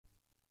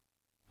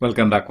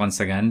Welcome back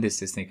once again.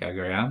 This is Nick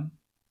Aguirre.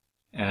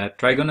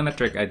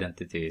 Trigonometric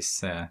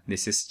identities.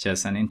 This is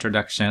just an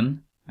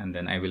introduction, and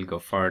then I will go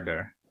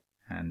further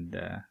and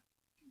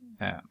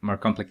more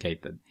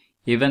complicated.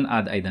 Even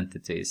odd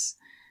identities.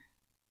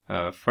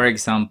 For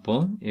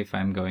example, if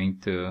I'm going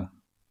to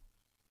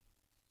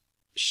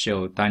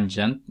show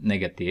tangent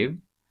negative,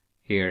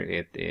 here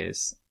it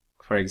is.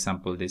 For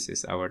example, this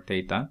is our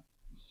theta,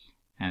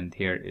 and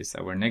here is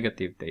our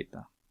negative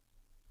theta.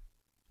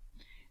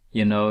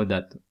 You know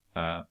that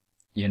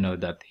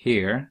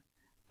here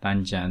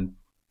tangent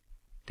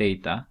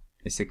theta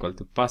is equal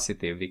to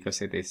positive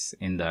because it is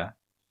in the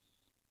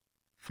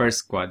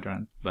first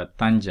quadrant, but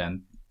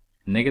tangent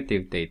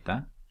negative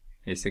theta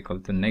is equal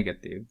to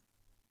negative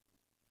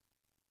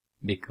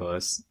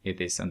because it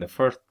is on the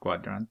fourth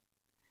quadrant.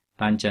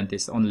 Tangent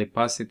is only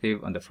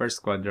positive on the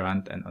first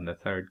quadrant and on the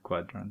third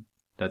quadrant.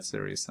 That's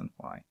the reason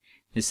why.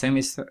 The same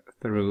is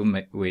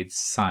true with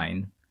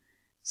sine.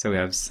 So we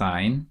have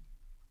sine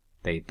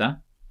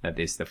theta, that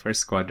is the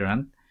first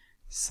quadrant,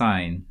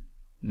 sine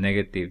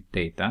negative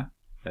theta,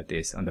 that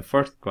is on the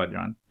fourth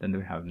quadrant, then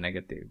we have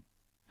negative.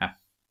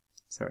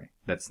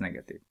 That's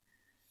negative.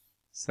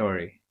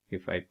 Sorry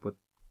if I put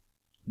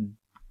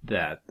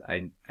that.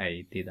 I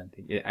didn't.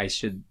 I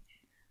should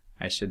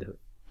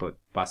put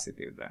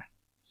positive there.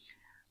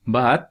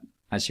 But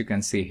as you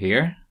can see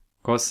here,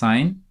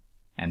 cosine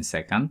and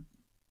secant,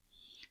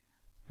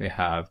 we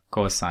have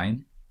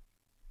cosine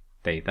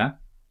theta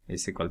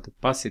is equal to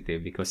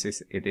positive because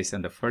it is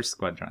in the first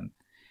quadrant,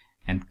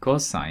 and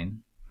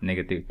cosine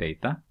negative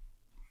theta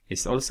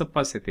is also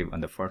positive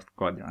on the fourth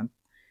quadrant.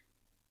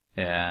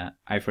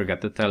 I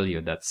forgot to tell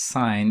you that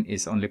sine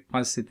is only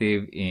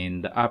positive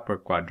in the upper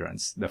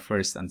quadrants, the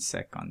first and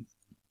second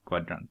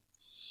quadrant,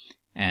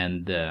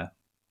 and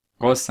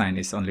cosine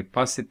is only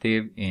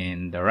positive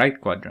in the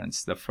right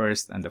quadrants, the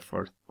first and the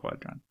fourth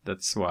quadrant.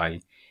 That's why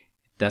it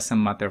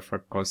doesn't matter for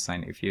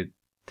cosine if you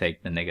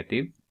take the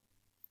negative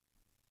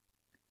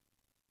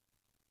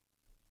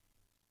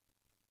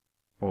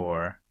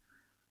or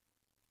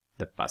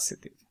the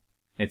positive.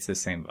 It's the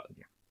same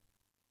value.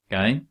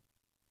 Okay?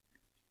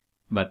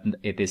 But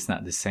it is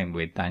not the same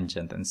with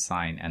tangent and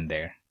sine and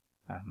their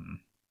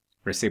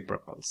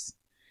reciprocals.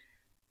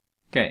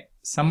 Okay,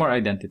 some more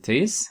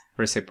identities,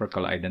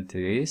 reciprocal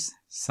identities.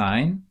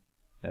 Sine,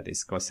 that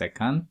is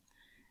cosecant,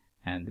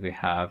 and we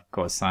have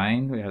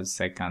cosine, we have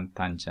secant,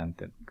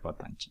 tangent, and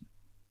cotangent,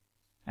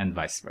 and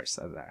vice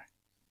versa there.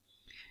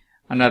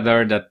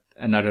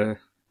 Another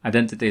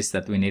identities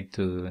that we need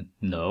to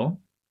know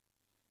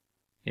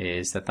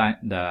is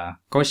the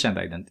quotient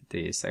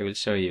identities. I will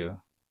show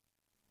you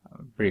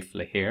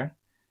briefly here.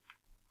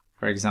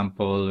 For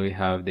example, we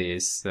have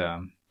this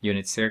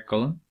unit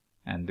circle,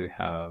 and we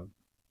have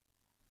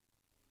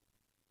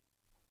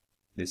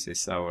this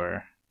is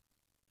our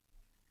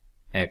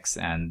x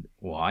and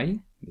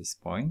y, this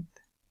point.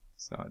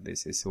 So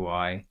this is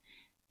y,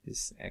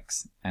 this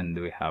x, and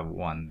we have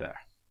 1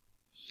 there.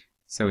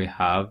 So we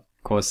have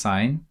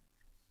cosine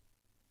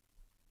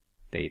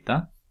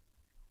theta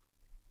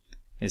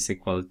is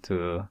equal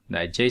to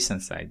the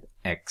adjacent side,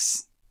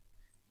 x,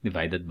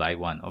 divided by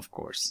 1, of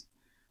course.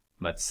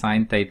 But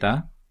sine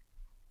theta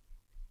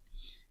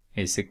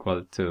is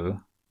equal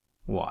to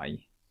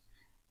y.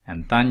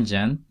 And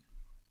tangent,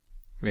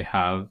 we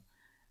have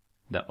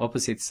the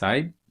opposite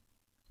side,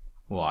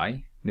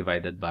 y,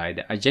 divided by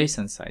the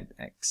adjacent side,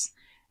 x.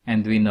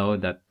 And we know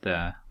that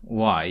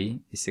y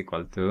is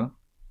equal to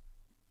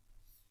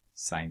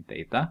sine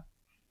theta.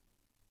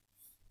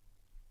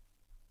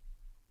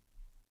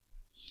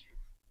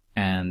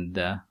 And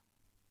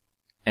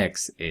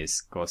x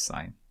is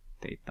cosine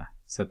theta.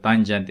 So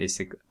tangent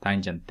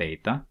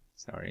theta,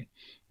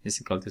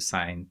 is equal to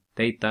sine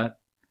theta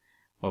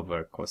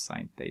over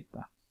cosine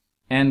theta.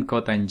 And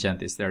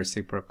cotangent is the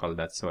reciprocal.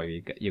 That's why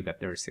you got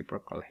the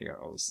reciprocal here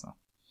also.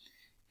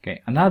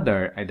 Okay,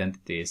 another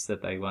identities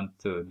that I want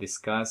to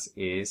discuss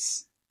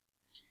is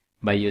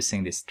by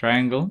using this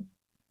triangle.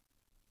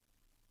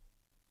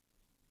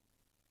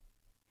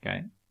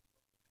 Okay,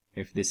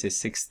 if this is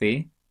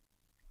 60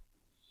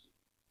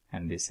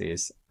 and this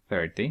is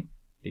 30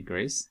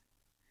 degrees,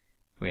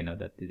 we know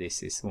that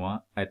this is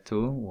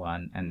 2,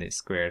 1, and the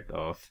square root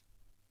of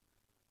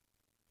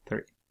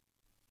 3.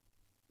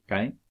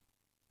 Okay,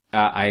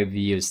 I've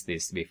used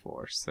this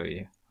before, so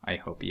I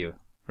hope you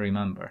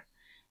remember.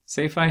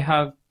 So if I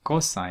have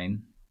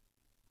cosine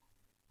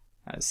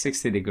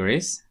 60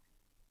 degrees,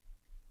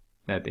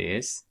 that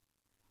is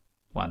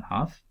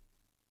 1/2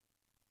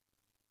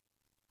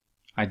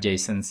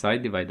 adjacent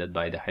side divided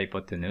by the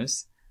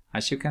hypotenuse.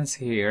 As you can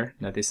see here,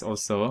 that is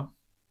also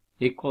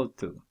equal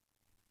to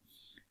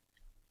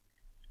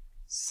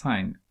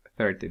sine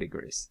 30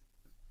 degrees.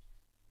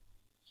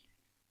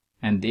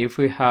 And if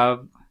we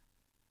have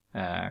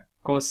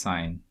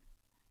cosine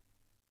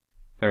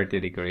 30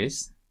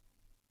 degrees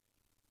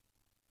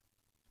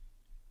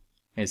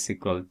is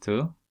equal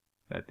to,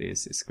 that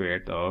is square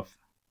root of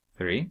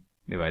 3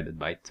 divided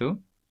by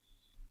 2.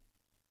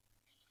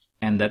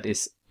 And that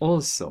is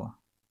also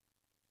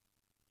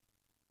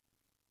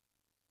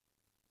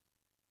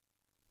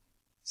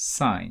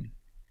sine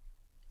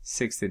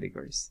 60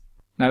 degrees.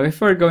 Now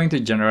if we're going to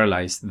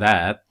generalize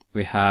that,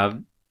 we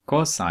have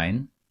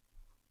cosine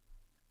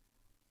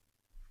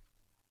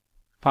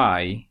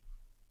pi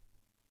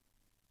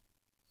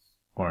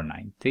or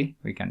 90.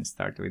 We can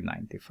start with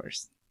 90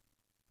 first.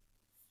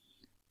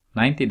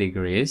 90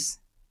 degrees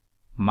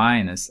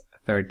minus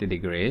 30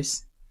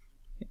 degrees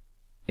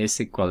is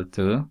equal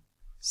to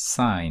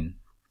sine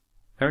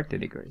 30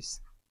 degrees.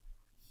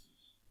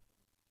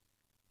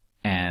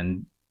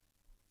 And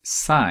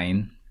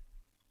sine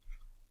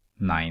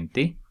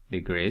 90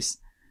 degrees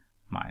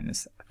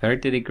minus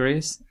 30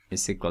 degrees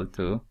is equal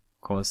to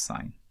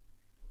cosine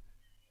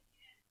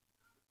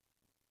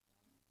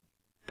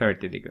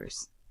 30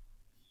 degrees.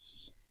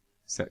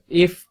 So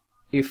if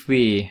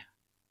we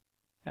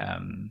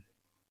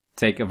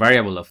take a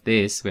variable of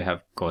this, we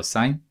have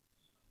cosine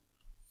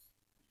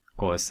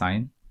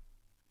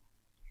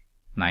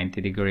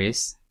 90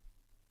 degrees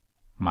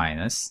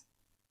minus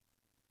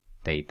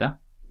theta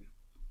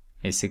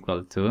is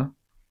equal to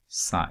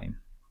sine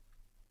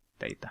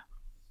theta,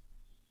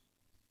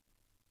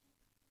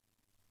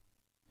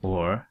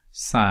 or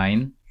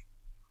sine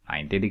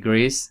 90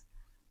 degrees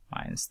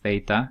minus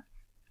theta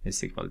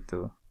is equal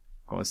to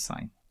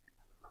cosine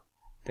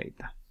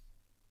theta.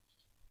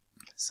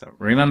 So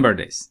remember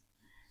this.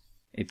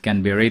 It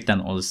can be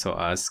written also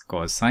as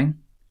cosine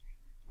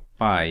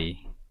pi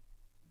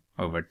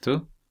over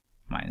 2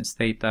 minus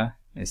theta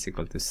is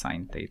equal to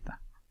sine theta.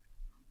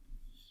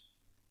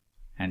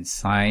 And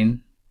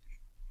sine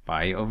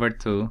pi over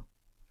 2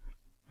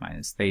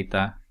 minus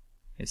theta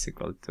is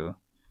equal to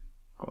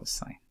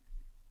cosine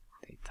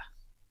theta.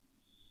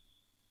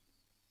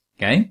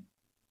 Okay?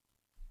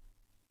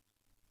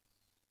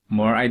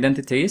 More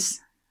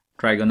identities.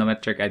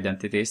 Trigonometric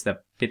identities, the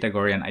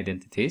Pythagorean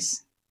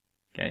identities.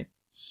 Okay.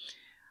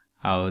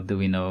 How do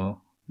we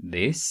know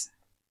this?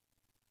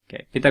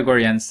 Okay.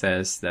 Pythagorean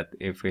says that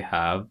if we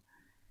have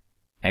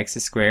x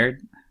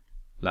squared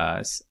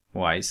plus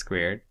y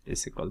squared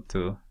is equal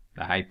to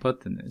the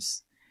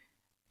hypotenuse,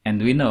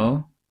 and we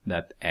know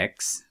that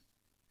x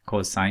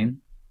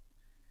cosine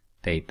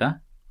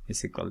theta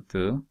is equal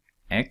to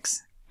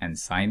x and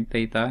sine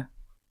theta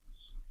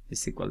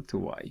is equal to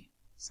y.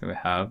 So we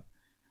have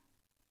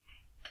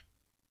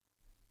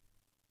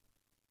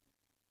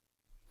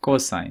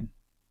cosine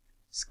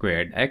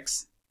squared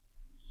x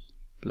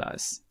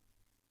plus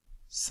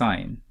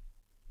sine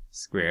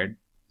squared,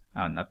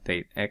 not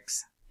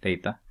x,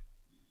 theta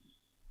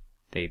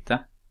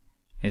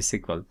is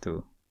equal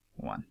to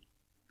 1.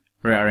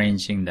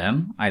 Rearranging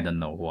them, I don't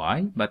know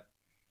why, but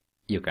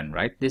you can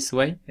write this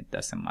way, it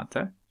doesn't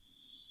matter.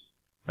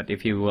 But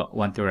if you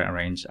want to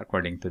rearrange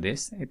according to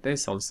this, it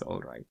is also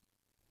alright.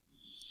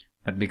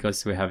 But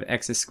because we have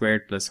x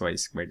squared plus y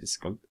squared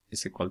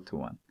is equal to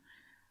 1.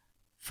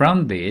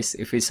 From this,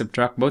 if we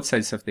subtract both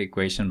sides of the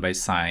equation by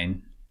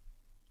sine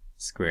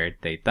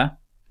squared theta,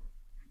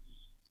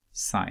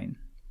 sine,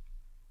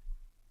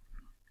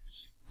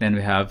 then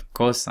we have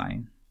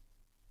cosine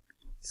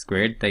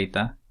squared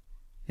theta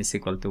is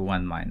equal to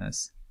 1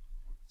 minus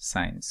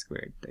sine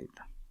squared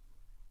theta.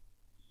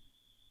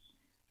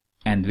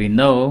 And we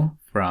know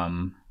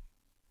from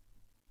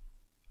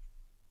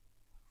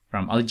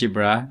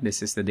algebra,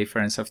 this is the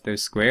difference of two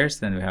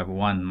squares. Then we have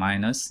 1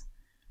 minus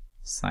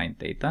sine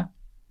theta,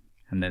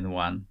 and then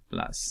 1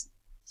 plus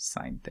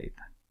sine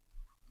theta.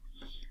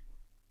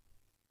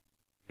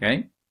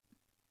 Okay?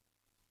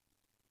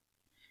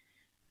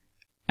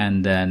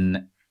 And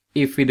then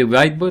if we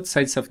divide both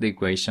sides of the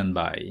equation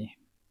by,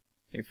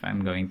 if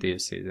I'm going to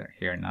use it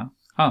here now.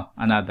 Oh,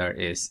 another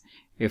is,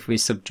 if we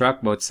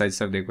subtract both sides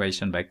of the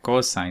equation by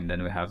cosine,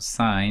 then we have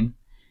sine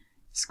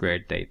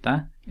squared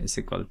theta is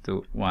equal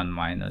to 1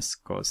 minus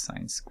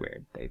cosine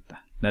squared theta.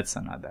 That's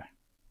another.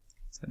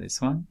 So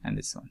this one and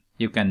this one.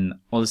 You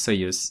can also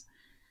use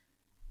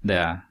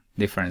the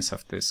difference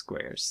of two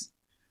squares.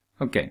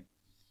 Okay.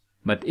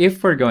 But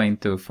if we're going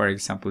to, for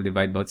example,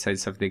 divide both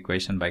sides of the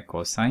equation by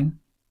cosine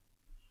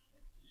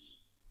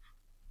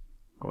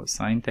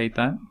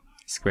theta,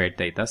 squared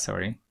theta,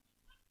 sorry,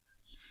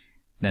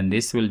 then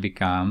this will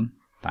become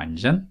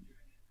tangent,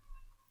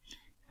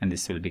 and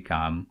this will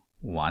become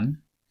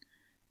 1,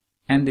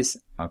 and this,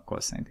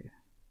 cosine theta,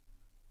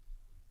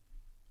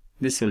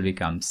 this will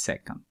become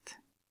secant.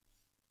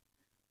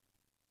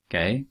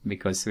 Okay,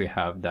 because we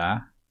have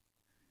the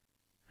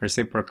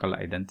reciprocal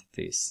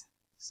identities.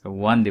 So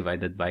 1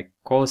 divided by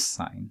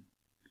cosine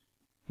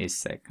is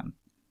secant.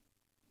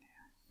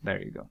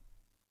 There you go.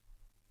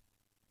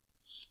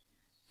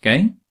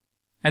 Okay,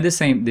 and the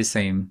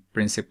same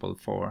principle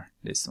for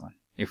this one.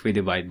 If we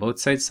divide both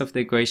sides of the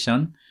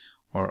equation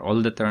or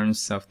all the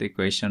terms of the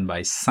equation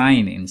by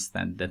sine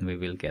instead, then we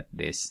will get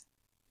this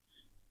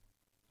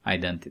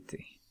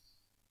identity.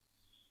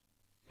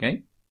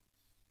 Okay,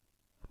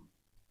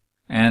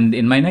 and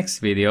in my next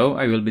video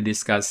I will be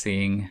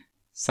discussing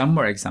some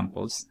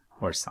examples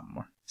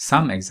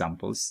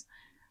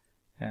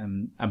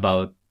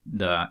about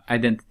the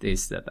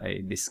identities that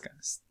I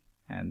discussed,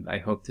 and I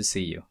hope to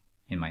see you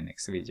in my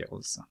next video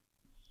also.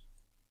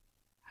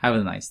 Have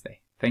a nice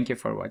day. Thank you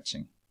for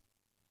watching.